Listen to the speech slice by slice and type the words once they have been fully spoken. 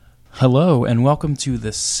Hello, and welcome to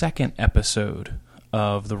the second episode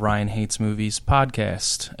of the Ryan Hates Movies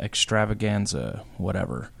podcast, extravaganza,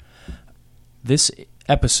 whatever. This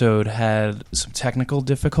episode had some technical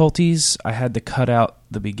difficulties. I had to cut out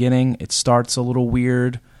the beginning. It starts a little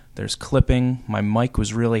weird. There's clipping. My mic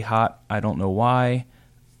was really hot. I don't know why.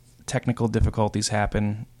 Technical difficulties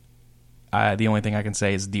happen. The only thing I can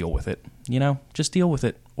say is deal with it. Just deal with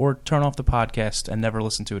it. Or turn off the podcast and never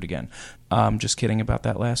listen to it again. Just kidding about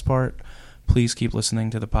that last part. Please keep listening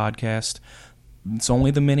to the podcast. It's only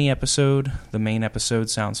the mini episode. The main episode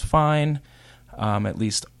sounds fine, at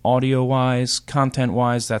least audio-wise.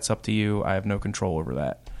 Content-wise, that's up to you. I have no control over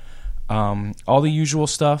that. All the usual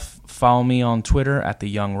stuff. Follow me on Twitter at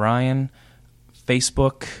 @TheYoungRyan.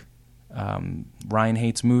 Facebook, Ryan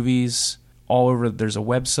Hates Movies. All over, there's a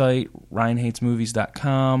website,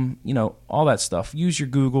 ryanhatesmovies.com, all that stuff. Use your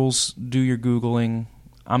Googles, do your Googling.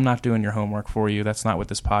 I'm not doing your homework for you. That's not what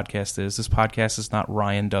this podcast is. This podcast is not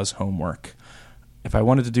Ryan Does Homework. If I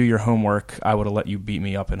wanted to do your homework, I would have let you beat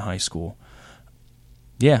me up in high school.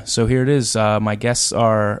 Yeah, so here it is. My guests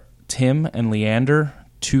are Tim and Leander,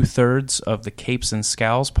 2/3 of the Capes and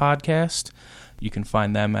Scowls podcast. You can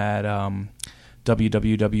find them at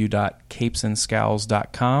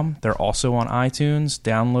www.capesandscowls.com. They're also on iTunes.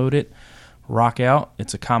 Download it. Rock out.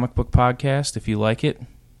 It's a comic book podcast. If you like it,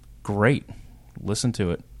 great. Listen to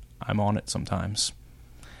it. I'm on it sometimes.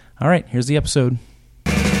 All right, here's the episode.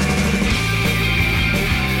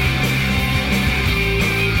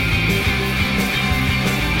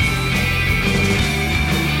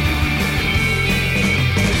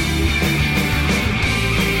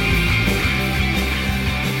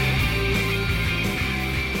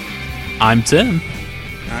 I'm Tim.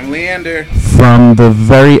 I'm Leander. From the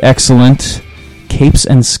very excellent Capes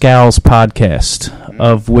and Scowls podcast,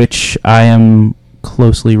 of which I am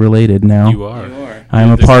closely related now. You are. I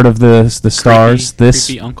am a part of the stars.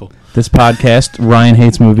 Creepy uncle. This podcast, Ryan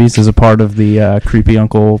Hates Movies, is a part of the Creepy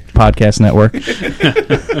Uncle podcast network.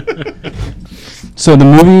 So the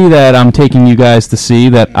movie that I'm taking you guys to see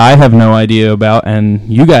that I have no idea about, and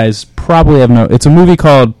you guys probably have it's a movie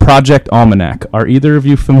called Project Almanac. Are either of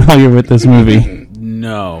you familiar with this movie?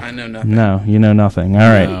 No. I know nothing. No, you know nothing. All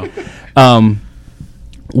right. No.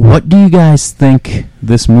 What do you guys think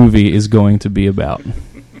this movie is going to be about?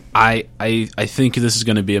 I think this is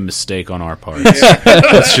going to be a mistake on our part.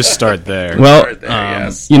 Let's just start there. Well,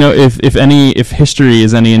 yes. if history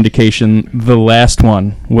is any indication, the last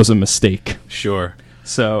one was a mistake. Sure.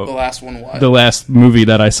 So The last one was? the last movie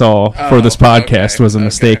that I saw for this podcast was a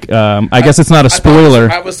mistake. Okay. I guess it's not a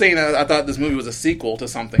spoiler. I was saying I thought this movie was a sequel to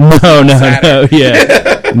something. No, Saturn.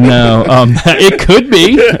 yeah, no. It could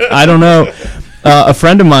be. I don't know. A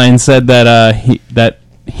friend of mine said that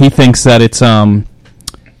he thinks that it's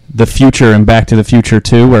the future and Back to the Future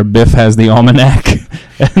 2, where Biff has the almanac,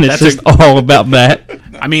 and it's just all about that.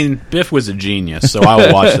 I mean, Biff was a genius, so I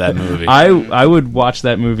will watch that movie. I would watch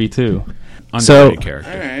that movie too. Underrated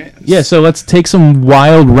character. All right. Yeah, so let's take some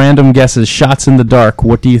wild, random guesses. Shots in the dark.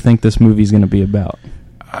 What do you think this movie's going to be about?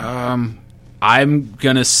 I'm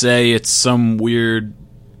gonna say it's some weird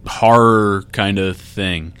horror kind of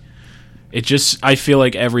thing. I feel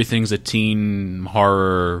like everything's a teen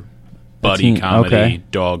horror buddy comedy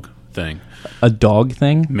dog thing. A dog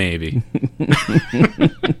thing? Maybe.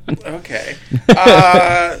 Okay.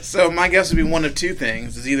 So my guess would be one of two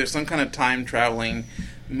things. It's either some kind of time-traveling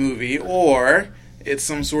movie, or it's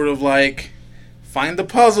some sort of, find the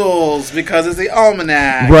puzzles because it's the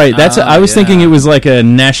almanac. Right. I was thinking it was like a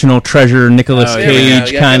National Treasure, Nicolas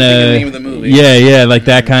Cage kind of. The name of the movie. Yeah, like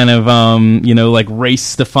that kind of,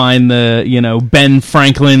 race to find the, Ben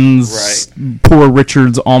Franklin's Poor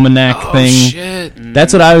Richard's almanac thing. Shit.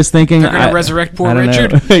 That's what I was thinking. They're gonna resurrect Poor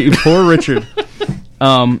Richard. Poor Richard.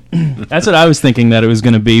 That's what I was thinking that it was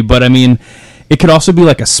going to be. But I mean, it could also be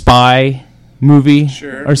like a spy movie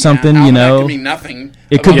or something. Almanac could be nothing.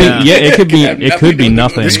 It could be. Yeah, it could be. It could be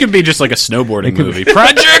nothing. This could be just like a snowboarding movie.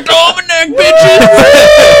 Project Almanac,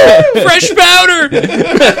 bitches! Fresh powder.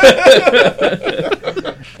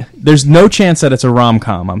 There's no chance that it's a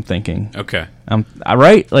rom-com, I'm thinking. Okay.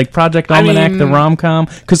 Right? Like Project Almanac, the rom-com?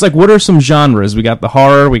 Because, what are some genres? We got the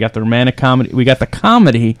horror, we got the romantic comedy, we got the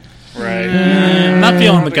comedy. Right. Not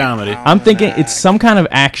feeling the comedy. I'm thinking it's some kind of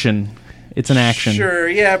action. It's an action. Sure,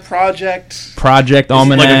 yeah, Project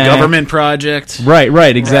Almanac. Like a government project.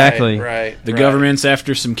 Right, exactly. Right. The government's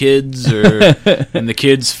after some kids, and the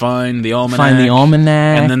kids find the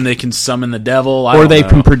almanac. And then they can summon the devil. Or they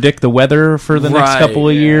can predict the weather for the next couple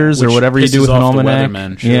of years, or which whatever you do with an pisses off the almanac.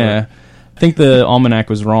 weathermen, sure. Yeah. I think the almanac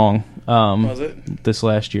was wrong. Was it? this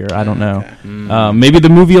last year. I don't know. Okay. Maybe the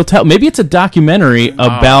movie will tell. Maybe it's a documentary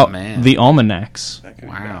about man. the almanacs. That could be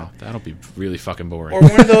Wow, that'll be really fucking boring. Or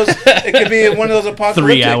one of those. It could be one of those apocalyptic.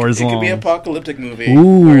 3 hours It could be long. an apocalyptic movie.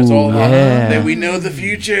 Ooh, where it's all about yeah. that we know the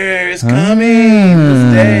future is coming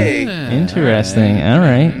this day. Interesting. All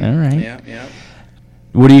right. Yeah, yeah.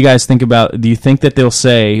 What do you guys think about? Do you think that they'll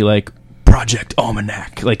say like Project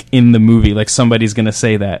Almanac like in the movie? Like somebody's gonna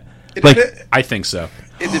say that? It, Like I think so.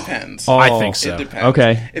 it depends. Oh. I think so. It depends.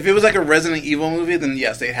 Okay. If it was like a Resident Evil movie, then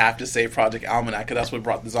yes, they have to say Project Almanac because that's what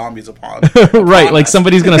brought the zombies upon. right, upon like us.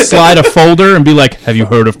 somebody's gonna slide a folder and be like, "Have you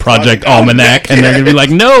heard of Project Almanac?" And they're gonna be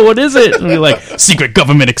like, "No, what is it?" And be like, "Secret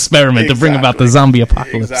government experiment to bring about the zombie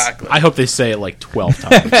apocalypse." Exactly. I hope they say it like 12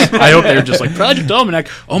 times. I hope they're just like, Project Almanac.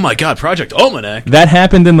 Oh my god, Project Almanac. That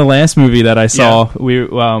happened in the last movie that I saw. We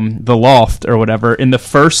The Loft or whatever. In the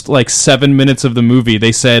first like 7 minutes of the movie,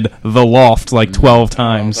 they said The Loft like 12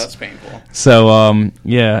 times. That's painful. So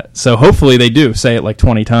yeah. So hopefully they do say it like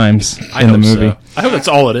 20 times I in the hope movie. so. I hope that's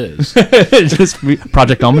all it is. Just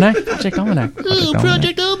Project Almanac. Project Almanac.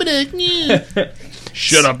 Project Almanac.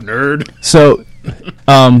 Shut up, nerd. So,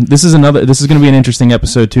 this is going to be an interesting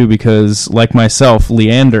episode too because, like myself,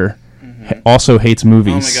 Leander also hates Oh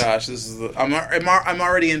movies. my gosh, this is. I'm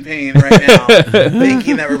already in pain right now,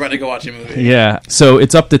 thinking that we're about to go watch a movie. Yeah, so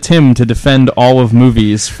it's up to Tim to defend all of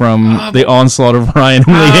movies from the onslaught of Ryan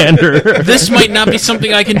and Leander. This might not be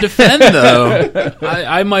something I can defend, though.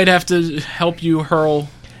 I might have to help you hurl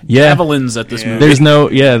Yeah. javelins at this Yeah. movie. There's no,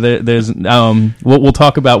 there's, we'll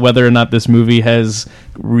talk about whether or not this movie has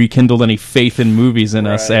rekindled any faith in movies in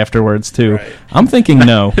us Right. afterwards too. Right. I'm thinking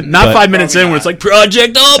no. Not but 5 minutes in Probably where it's like,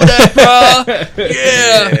 Project Almanac, bro!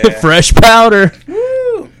 Yeah! fresh powder.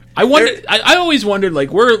 Woo. I wonder. I always wondered,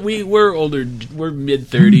 like, we're older, we're mid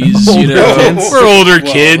 30s, you know, kids. we're older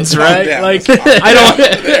Well, kids, let's calm right? down, Like, let's calm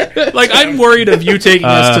I don't, like, I'm worried of you taking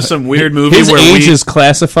us to some weird movie His where age we is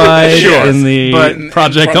classified Sure, in the but-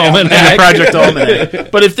 Project in Almanac. in the Project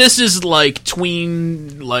Almanac. But if this is like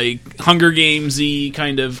tween, like Hunger Games-y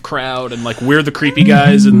kind of crowd, and like we're the creepy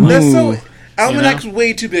guys, and like, That's Ooh. so. Almanac's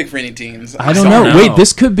way too big for any teens. I don't don't know. know. Wait,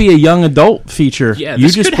 this could be a young adult feature. Yeah, you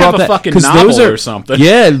this just could brought have a that, fucking 'cause novel those are, or something.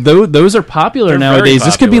 Yeah, those are popular They're very nowadays.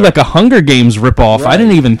 This could be popular. like a Hunger Games ripoff. I Right.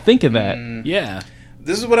 didn't even think of that. yeah.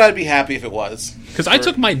 This is what I'd be happy if it was. Because I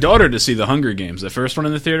took my daughter to see the Hunger Games, the first one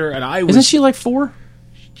in the theater, and I was Isn't she like 4?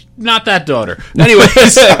 not that daughter.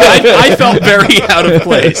 Anyways, I felt very out of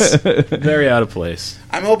place. Very out of place.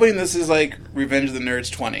 I'm hoping this is like Revenge of the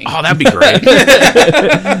Nerds 20. Oh, that'd be great.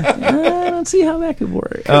 I don't see how that could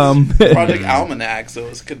work. Project Almanac, so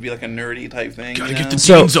this could be like a nerdy type thing. Gotta you get know? the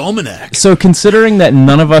So- Teens Almanac. So considering that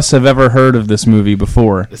none of us have ever heard of this movie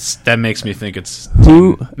before, That makes me think it's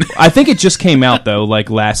who I think it just came out though, like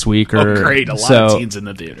last week or great. A lot so. of teens in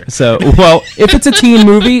the theater. So, well, if it's a teen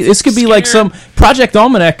movie, this could be like some Project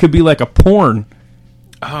Almanac could be like a porn.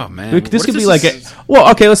 Oh man, This What could if be like is-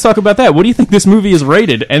 well, okay, let's talk about that. What do you think this movie is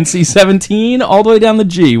rated? NC-17 all the way down the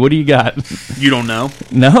G. What do you got? You don't know.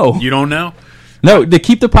 No. You don't know. No, to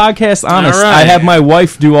keep the podcast honest, All right. I have my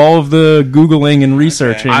wife do all of the Googling and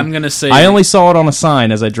researching. I'm gonna say I only saw it on a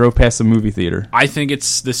sign as I drove past the movie theater. I think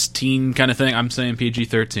it's this teen kind of thing. I'm saying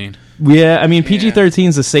PG-13. Yeah, I mean PG-13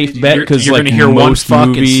 is a safe bet because You're like gonna hear one most fuck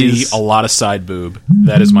movies, and see a lot of side boob.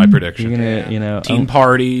 That is my prediction. you're gonna, you know, Teen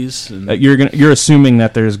parties and you're assuming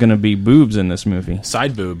that there's gonna be boobs in this movie.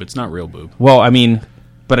 side boob. It's not real boob. Well, I mean,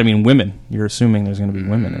 women. You're assuming there's going to be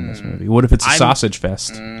women in this movie. What if it's a sausage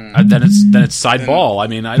fest? Then it's side ball. I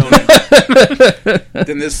mean, I don't.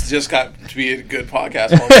 Then this just got to be a good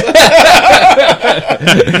podcast.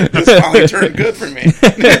 This finally turned good for me.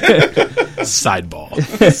 Side ball.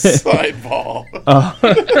 Side ball.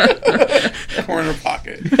 Corner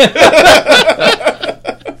pocket.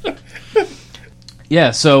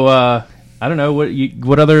 Yeah. So I don't know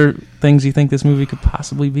what other things you think this movie could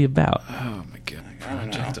possibly be about. Oh my god!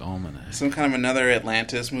 Project Almanac. Some kind of another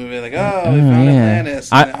Atlantis movie, like, oh, we found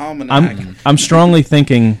Atlantis and the Almanac. I'm strongly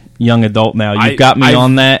thinking young adult now. You've I- got me I've-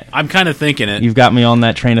 on that. I'm kind of thinking it. You've got me on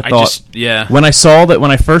that train of thought. Yeah. When I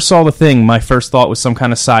first saw the thing, my first thought was some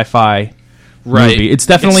kind of sci-fi movie. It's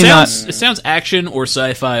definitely not. It sounds action or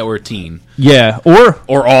sci-fi or teen Yeah,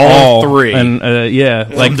 or all three. and yeah,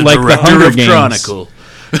 like the the director Hunger of Games. Chronicle.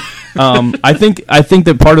 I think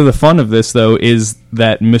that part of the fun of this though is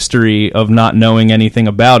that mystery of not knowing anything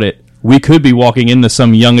about it. We could be walking into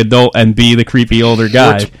some young adult and be the creepy older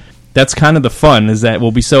guy. That's kind of the fun, is that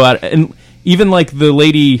we'll be so out, and even like the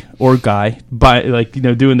lady or guy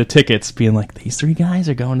doing the tickets, being like, these three guys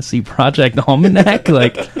are going to see Project Almanac.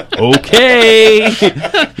 Like, okay,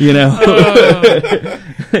 you know.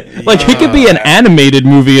 Like it could be an animated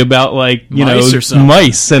movie about like Mice or something.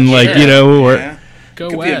 mice and like or Yeah. Go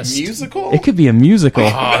Could West. be a musical. it could be a musical. Oh,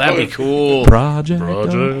 that'd be cool. Project.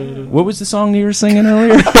 What was the song you were singing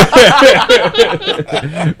earlier?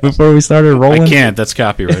 Before we started rolling, I can't. That's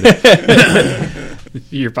copyrighted.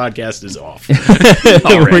 Your podcast is off.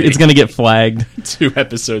 Already. It's gonna get flagged. 2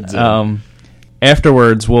 episodes in.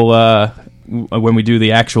 Afterwards, we'll when we do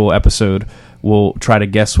the actual episode, we'll try to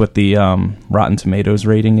guess what the Rotten Tomatoes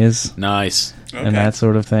rating is Nice. and that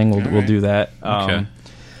sort of thing. We'll right. do that. Okay.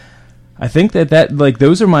 I think that like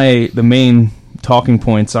those are the main talking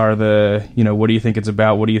points are the what do you think it's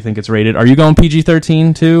about? What do you think it's rated? Are you going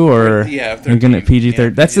PG-13 too, or Yeah, you're going to PG-13? Yeah,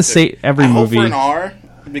 That's the same every I movie. hope for an R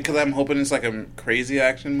because I'm hoping it's like a crazy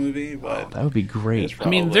action movie. But That would be great. I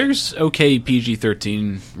mean, Probably. there's okay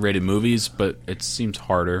PG-13 rated movies, but it seems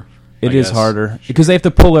harder. It I is guess. harder because they have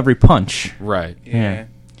to pull every punch. Right. yeah.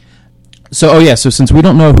 So, so since we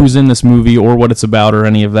don't know who's in this movie or what it's about or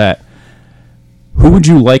any of that, who would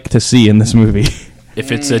you like to see in this movie?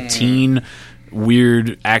 If it's a teen,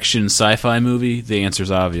 weird action sci-fi movie, the answer's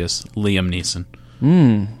obvious. Liam Neeson.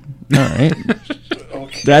 All right.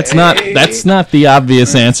 Okay. That's not the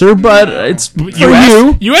obvious answer, but it's for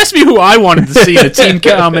you. You asked me who I wanted to see in a teen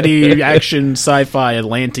comedy, action, sci-fi,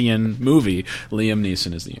 Atlantean movie. Liam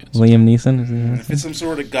Neeson is the answer. Liam Neeson is the answer. If it's some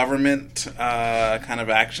sort of government kind of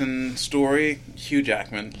action story, Hugh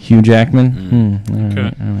Jackman. Hugh Jackman. All right,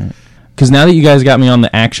 Okay. all right. Because now that you guys got me on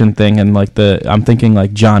the action thing and like I'm thinking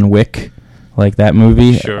like John Wick, like that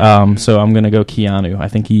movie. Sure. So I'm gonna go Keanu. I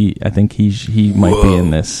think he might be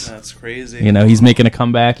in this. That's crazy. He's making a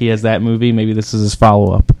comeback. He has that movie. Maybe this is his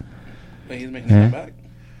follow up. But he's making Yeah. a comeback.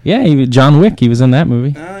 Yeah, John Wick. He was in that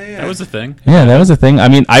movie. Oh yeah, That was the thing. Yeah, that was a thing. I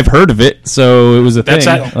mean, I've heard of it, so it was a That's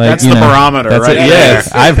thing. that- that's the barometer that's right it. there.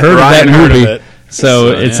 Yes, I've heard Ryan of that heard of movie. it.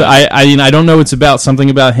 So So, it's yeah. I mean I don't know it's about something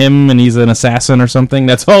about him and he's an assassin or something.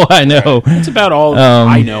 That's all I know. It's about all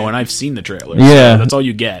I know, and I've seen the trailer. So Yeah. that's all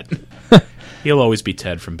you get. He'll always be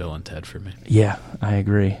Ted from Bill and Ted for me. Yeah, I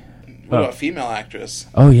agree. What about female actress?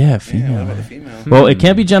 Oh yeah, Yeah, female. what about the female? Well, it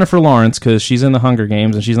can't be Jennifer Lawrence because she's in the Hunger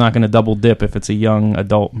Games and she's not going to double dip if it's a young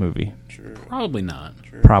adult movie. True. Probably not.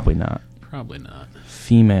 Probably not. Probably not.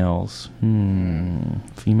 Females.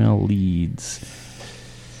 Female leads.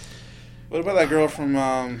 What about that girl from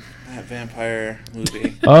that vampire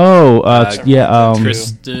movie? Oh, yeah.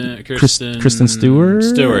 Kristen Stewart.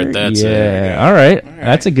 Stewart. That's it. Yeah. All right.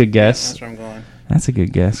 That's a good guess. That's where I'm going. That's a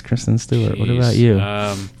good guess, Kristen Stewart. What Jeez. about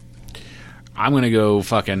you? I'm gonna go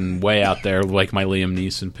fucking way out there, like my Liam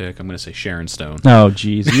Neeson pick. I'm gonna say Sharon Stone. Oh,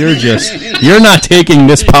 geez, you're not taking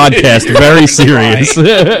this podcast very serious.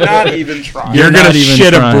 Not even trying. You're not gonna even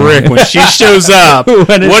shit trying. a brick when she shows up. When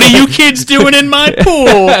What it's are like- you kids doing in my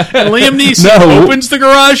pool? And Liam Neeson No. opens the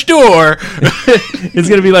garage door. It's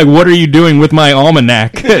gonna be like, "What are you doing with my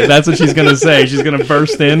almanac?" That's what she's gonna say. She's gonna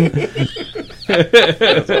burst in.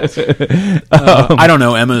 I don't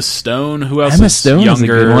know, Emma Stone. Who else? Emma is Stone is a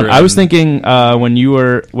younger? good one. I was and- thinking when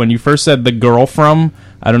you first said the girl from.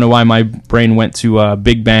 I don't know why my brain went to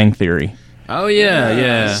Big Bang Theory. Oh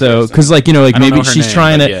yeah. So, because like I don't maybe know her she's name,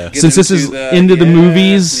 trying but to yeah. since Get this is into into the the-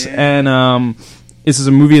 movies yeah. and this is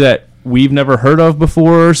a movie that we've never heard of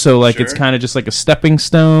before, so like it's Sure. kind of just like a stepping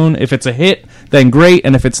stone. If it's a hit, then great,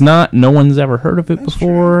 and if it's not, no one's ever heard of it That's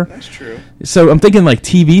before. True. That's true. So I'm thinking like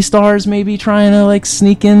TV stars maybe trying to like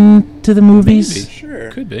sneak into the movies. Maybe.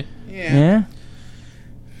 Sure. Could be. Yeah. Yeah,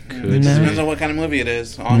 Could You It just know? depends on what kind of movie it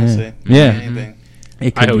is, honestly. Yeah. Anything.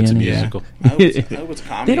 it I hope it's a anything. musical. I hope it's a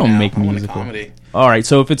comedy. They don't now. make I want a musical. comedy. All right,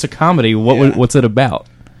 so if it's a comedy, Yeah. what's it about?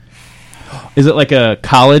 Is it like a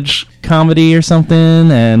college comedy or something?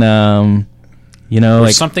 And Or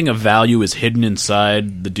like something of value is hidden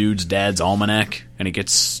inside the dude's dad's almanac, and it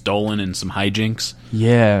gets stolen in some hijinks.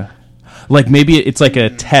 yeah, like maybe it's like a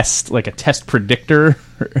test predictor.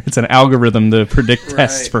 It's an algorithm to predict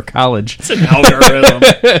tests Right. for college. It's an algorithm.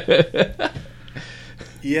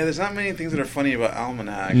 Yeah, there's not many things that are funny about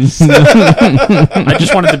almanacs. I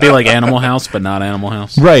just wanted to be like Animal House, but not Animal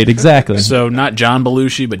House. Right, exactly. So not John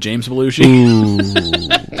Belushi, but James Belushi.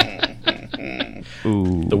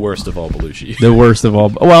 Ooh, The worst of all Belushi. the worst of all.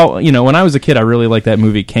 Well, when I was a kid, I really liked that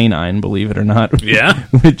movie Canine. Believe it or not, Yeah.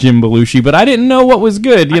 with Jim Belushi. But I didn't know what was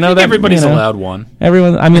good. I think that everybody's allowed one.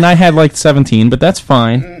 Everyone. I mean, I had like 17, but that's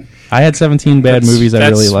fine. I had 17 bad movies I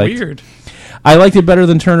That's really liked. weird. I liked it better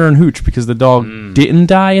than Turner and Hooch because the dog didn't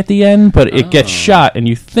die at the end, but it gets shot, and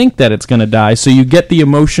you think that it's going to die, so you get the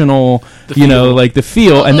emotional, like the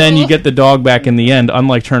feel, and then you get the dog back in the end.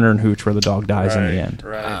 Unlike Turner and Hooch, where the dog dies in the end.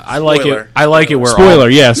 Right. I like it. I like it where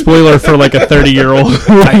Spoiler for like a 30-year-old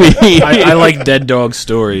movie. I like dead dog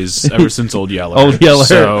stories ever since Old Yeller.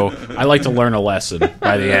 So I like to learn a lesson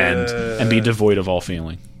by the end and be devoid of all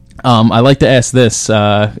feeling. I like to ask this.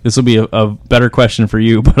 This will be a better question for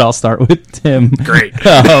you, but I'll start with Tim. Great.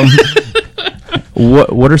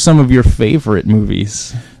 What are some of your favorite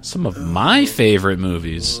movies? Some of my favorite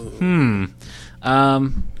movies. One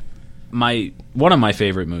of my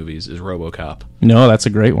favorite movies is RoboCop. No, that's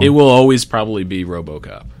a great one. It will always probably be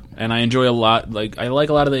RoboCop. And I enjoy a lot. Like I like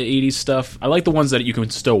a lot of the '80s stuff. I like the ones that you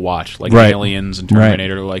can still watch, like Aliens and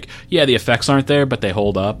Terminator. Right. Like, yeah, the effects aren't there, but they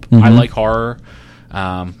hold up. I like horror.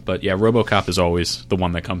 But yeah, RoboCop is always the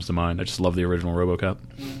one that comes to mind. I just love the original RoboCop.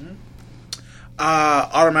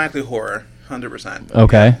 Automatically horror, 100%.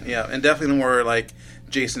 Okay. Yeah, and definitely more like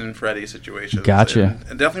Jason and Freddy situations. Gotcha.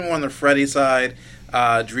 And definitely more on the Freddy side.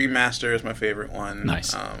 Dream Master is my favorite one.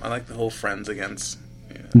 Nice. I like the whole Friends against.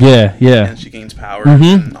 Yeah. And she gains power.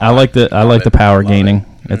 I like the power gaining.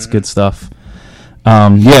 It's good stuff.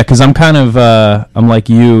 Because I'm kind of I'm like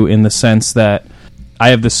you in the sense that I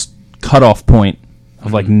have this cutoff point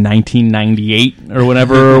of like 1998 or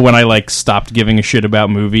whatever when I like stopped giving a shit about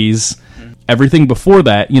movies. Everything before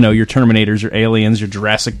that, your Terminators, your Aliens, your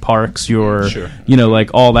Jurassic Parks, your like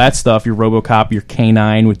all that stuff, your RoboCop, your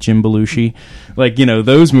K-9 with Jim Belushi, like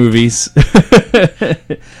those movies.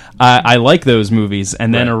 I like those movies,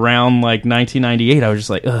 and then around like 1998, I was just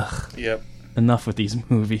like, ugh, enough with these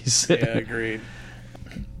movies. Yeah, agreed.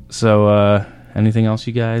 So, anything else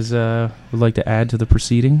you guys would like to add to the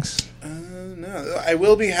proceedings? No, I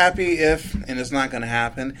will be happy if, and it's not going to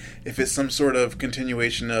happen, if it's some sort of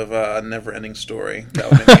continuation of a Never-Ending Story. That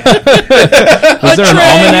would make me happy. Was there an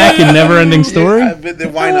almanac in Never-Ending Story? Yeah, but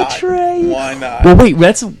then why not? Why not? Well, wait,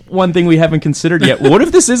 that's one thing we haven't considered yet. What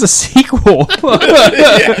if this is a sequel? That would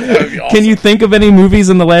be awesome. Can you think of any movies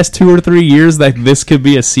in the last 2 or 3 years that this could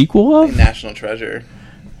be a sequel of? National Treasure.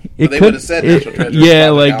 They would have said National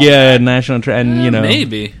Treasure. National Treasure, and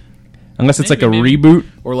maybe. Unless it's like a reboot.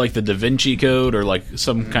 Or like the Da Vinci Code, or like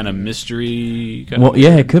some kind of mystery.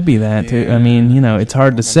 It could be that, too. I mean, it's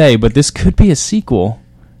hard to say, but this could be a sequel.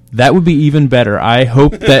 That would be even better. I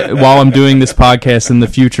hope that while I'm doing this podcast in the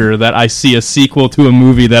future, that I see a sequel to a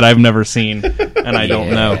movie that I've never seen, and I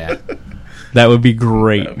don't know. That would be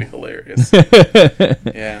great. That would be hilarious. Other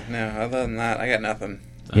than that, I got nothing.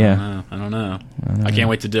 I don't know. I can't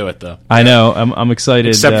wait to do it, though. I know. I'm excited.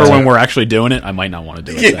 Except for when we're actually doing it, I might not want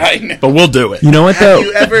to do it. I know. But we'll do it. You know what, though? Have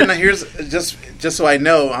you ever... Now, here's... Just so I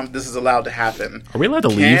know this is allowed to happen. Are we allowed to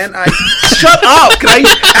leave? Shut up! Can I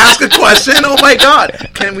ask a question? Oh, my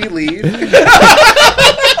God. Can we leave?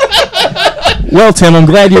 Well, Tim, I'm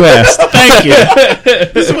glad you asked. Thank you.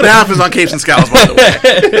 This is what happens on Capes and Scowls, by the way.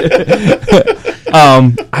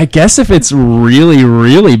 I guess if it's really,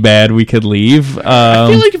 really bad, we could leave. I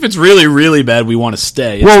feel like if it's really, really bad, we want to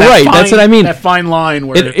stay. That's what I mean. That fine line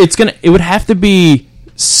where it would have to be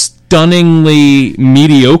stunningly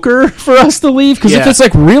mediocre for us to leave. Because if it's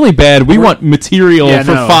like really bad, we want material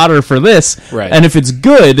for fodder for this. Right. And if it's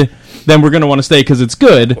good, then we're going to want to stay because it's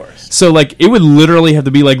good. So like it would literally have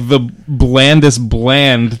to be like the blandest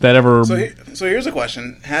bland that ever. So here's a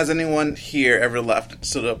question: has anyone here ever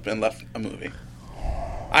stood up and left a movie?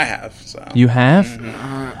 I have. So you have?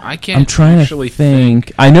 I can't. I'm trying actually to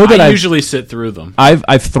think. I know that I usually sit through them.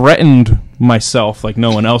 I've threatened myself like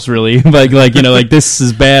no one else really. like this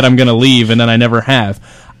is bad. I'm gonna leave, and then I never have.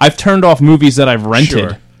 I've turned off movies that I've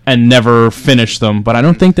rented and never finished them, but I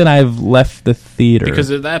don't think that I've left the theater because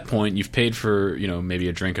at that point you've paid for maybe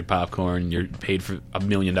a drink and popcorn. You're paid for $1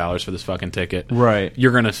 million for this fucking ticket. Right.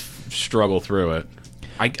 You're gonna struggle through it.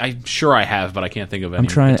 I'm sure I have, but I can't think of any. I'm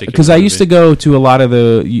trying because I used to go to a lot of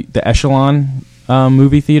the Echelon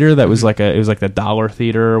movie theater that was it was like the dollar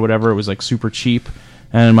theater or whatever. It was like super cheap,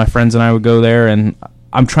 and my friends and I would go there. And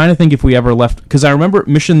I'm trying to think if we ever left because I remember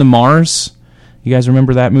Mission to Mars. You guys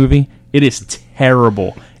remember that movie? It is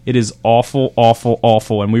terrible. It is awful, awful,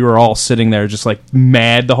 awful. And we were all sitting there just like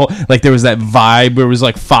mad. There was that vibe where it was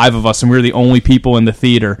like 5 of us and we were the only people in the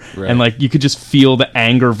theater. Right. And like you could just feel the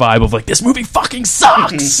anger vibe of like, this movie fucking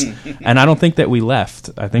sucks. And I don't think that we left.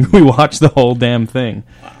 I think we watched the whole damn thing.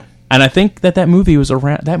 Wow. And I think that movie was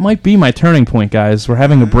around. That might be my turning point, guys. We're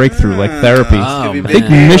having a breakthrough, like therapy. I think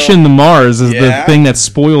Mission to Mars is the thing that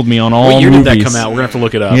spoiled me on all movies. What year did that come out? We're going to have to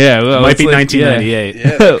look it up. Yeah, well, it might be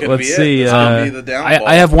 1998. Let's see.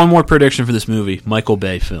 I have one more prediction for this movie. Michael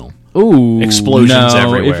Bay film. Ooh, Explosions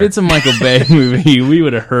everywhere. If it's a Michael Bay movie, we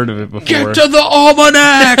would have heard of it before. Get to the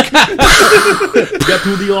almanac! Get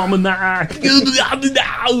to the almanac.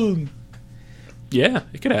 Yeah,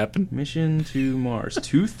 it could happen. Mission to Mars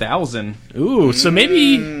 2000. Ooh, so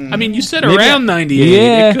maybe, I mean, you said Maybe around 98.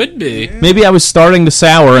 Yeah. It could be. Maybe I was starting to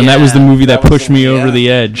sour, and that was the Yeah, movie that that was pushed the me one, over yeah.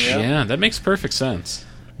 the edge. Yeah. Yeah, that makes perfect sense.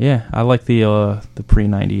 Yeah, I like the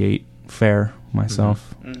pre-98 fare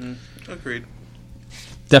myself. Agreed.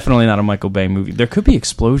 Definitely not a Michael Bay movie. There could be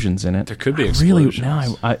explosions in it. There could be Really, explosions.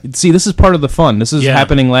 now I see. This is part of the fun. This is Yeah.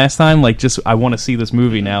 happening last time. Like, just I want to see this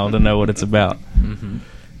movie now to know what it's about.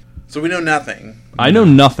 So we know nothing, I know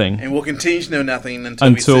nothing and we'll continue to know nothing until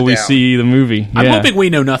until we sit down. see the movie. I'm Yeah. hoping we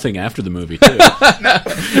know nothing after the movie, too.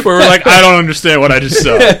 Where we're like, I don't understand what I just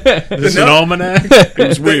saw. Is this an almanac? It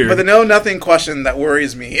was weird. But the know nothing question that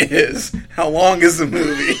worries me is, how long is the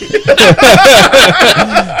movie?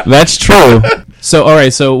 That's true. So, all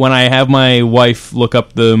right. So when I have my wife look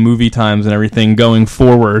up the movie times and everything going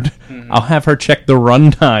forward, I'll have her check the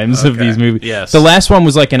run times of Okay. these movies. Yes. The last one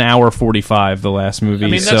was like an hour 45. The last movie. I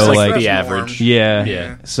mean, so that's like like the That's average. yeah.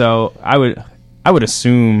 Yeah. So I would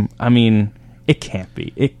assume. I mean, it can't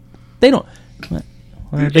be. They don't.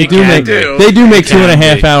 Well, they do can make be. they do make It can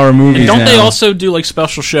 2.5 be. hour movies. And don't they now. also do like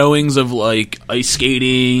special showings of like ice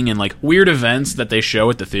skating and like weird events that they show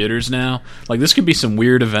at the theaters now? Like this could be some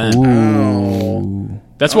weird event. Ooh.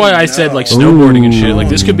 That's why I said like no. snowboarding and shit. Like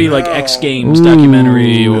this could be like X Games Ooh.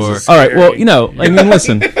 documentary or This is- All right. Well, I mean,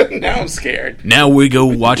 listen. Now I'm scared. now we go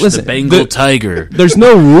watch Listen, the Bengal the- tiger. There's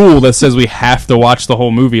no rule that says we have to watch the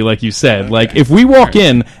whole movie, like you said. Like if we walk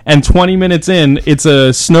in and 20 minutes in, it's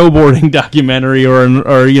a snowboarding documentary or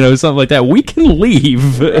something like that, we can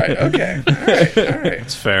leave. Right, okay. All right.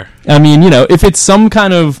 It's fair. I mean, if it's some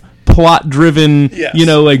kind of plot-driven, Yes.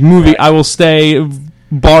 like movie, Right. I will stay.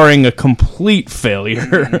 Barring a complete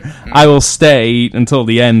failure, I will stay until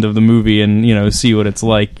the end of the movie and see what it's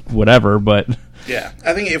like, whatever. But Yeah.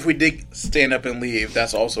 I think if we did stand up and leave,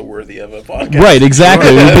 that's also worthy of a podcast. right,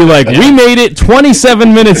 exactly. We'd be like, we made it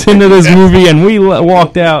 27 minutes into this movie and we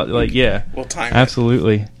walked out. Like, yeah, We'll time it.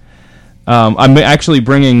 absolutely. I'm actually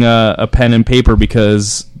bringing a pen and paper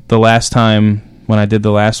because the last time when I did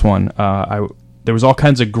the last one, there was all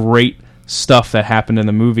kinds of great stuff that happened in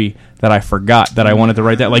the movie that I forgot that I wanted to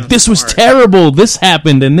write down. Like, this was Smart. terrible, this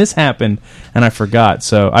happened, and this happened, and I forgot.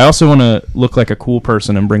 So I also want to look like a cool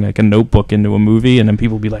person and bring like a notebook into a movie, and then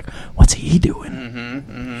people be like, what's he doing?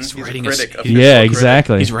 He's writing a a critic. s- official Yeah, critic.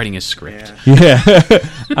 exactly. He's writing his script. Yeah. Yeah.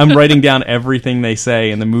 I'm writing down everything they say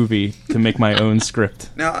in the movie to make my own script.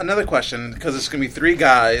 Now, another question, because it's going to be three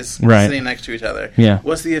guys Right. sitting next to each other. Yeah.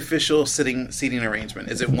 What's the official seating arrangement?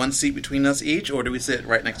 Is it one seat between us each, or do we sit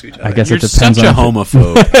right next to each other? I guess You're it depends such a on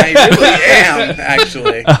homophobe. I really am,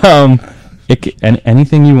 actually.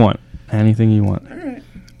 anything you want. Anything you want.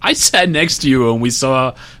 I sat next to you when we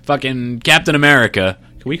saw fucking Captain America.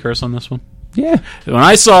 Can we curse on this one? Yeah. When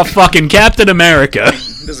I saw fucking Captain America,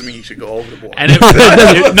 Doesn't mean you should go overboard. and nothing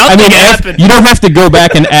I mean, happened. you don't have to go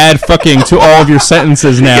back and add fucking to all of your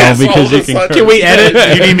sentences now Yes, all because of you a can. sudden. Can we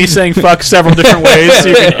edit? You need me saying fuck several different ways so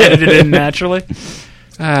you can edit it in naturally?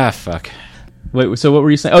 Ah, fuck. Wait, so what were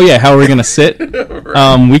you saying? Oh yeah, how are we gonna sit?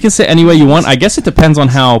 We can sit any way you want. I guess it depends on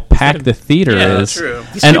how packed the theater Yeah, is. true.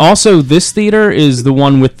 And also, this theater is the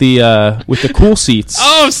one with the cool seats.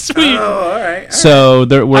 Oh, sweet. Oh, all right. So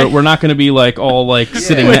we're not going to be like all like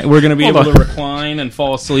sitting. Wait, We're going to be hold able on. to recline and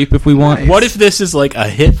fall asleep if we want. What if this is like a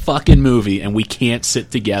hit fucking movie and we can't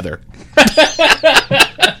sit together?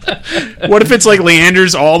 What if it's like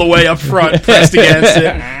Leander's all the way up front, pressed against it?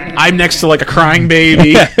 I'm next to like a crying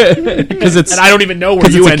baby, Because it's and I don't even know where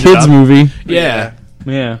you it's a ended kids up. movie. Yeah.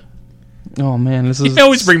 Yeah. Oh man, this is I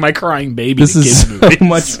always bring my crying baby this to is kids so movies.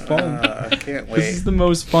 much fun. I can't This is wait. the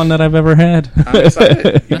most fun that I've ever had. I'm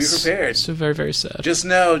excited. You be prepared. So very, very sad. Just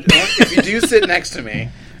know, if you do sit next to me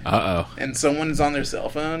Uh-oh. and someone's on their cell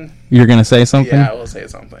phone, You're gonna say something? yeah, I will say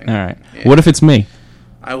something. All right. Yeah. What if it's me?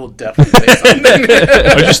 I will definitely say something.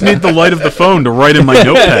 I just need the light of the phone to write in my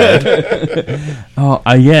notepad. Oh,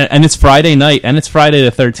 yeah, and it's Friday night, and it's Friday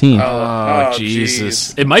the 13th. Oh, Oh,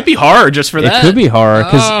 Jesus. jeez. It might be hard just for It that. could be horror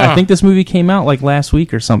because I Ah. think this movie came out like last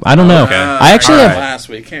week or something. I don't know. Okay. I actually All right, have, last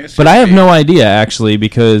week. but I have no idea actually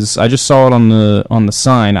because I just saw it on the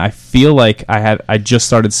sign. I feel like I just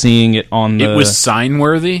started seeing it on the It was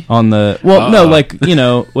sign-worthy? no, like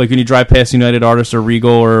like when you drive past United Artists or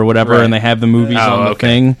Regal or whatever, Right. and they have the movies Oh, on the okay.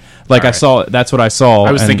 thing. Like All I right. saw, that's what I saw.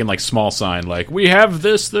 I was and- thinking like small sign, like, we have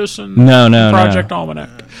this, and No. Project Almanac.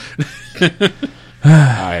 All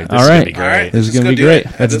right, this All is right. gonna be All right, great. This is let's gonna go be do great. it.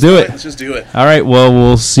 At Let's this do point, it. Let's just do it. All right. Well,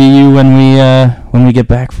 we'll see you when we get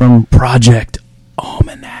back from Project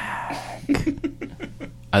Almanac.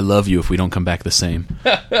 I love you if we don't come back the same.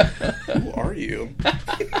 Who are you?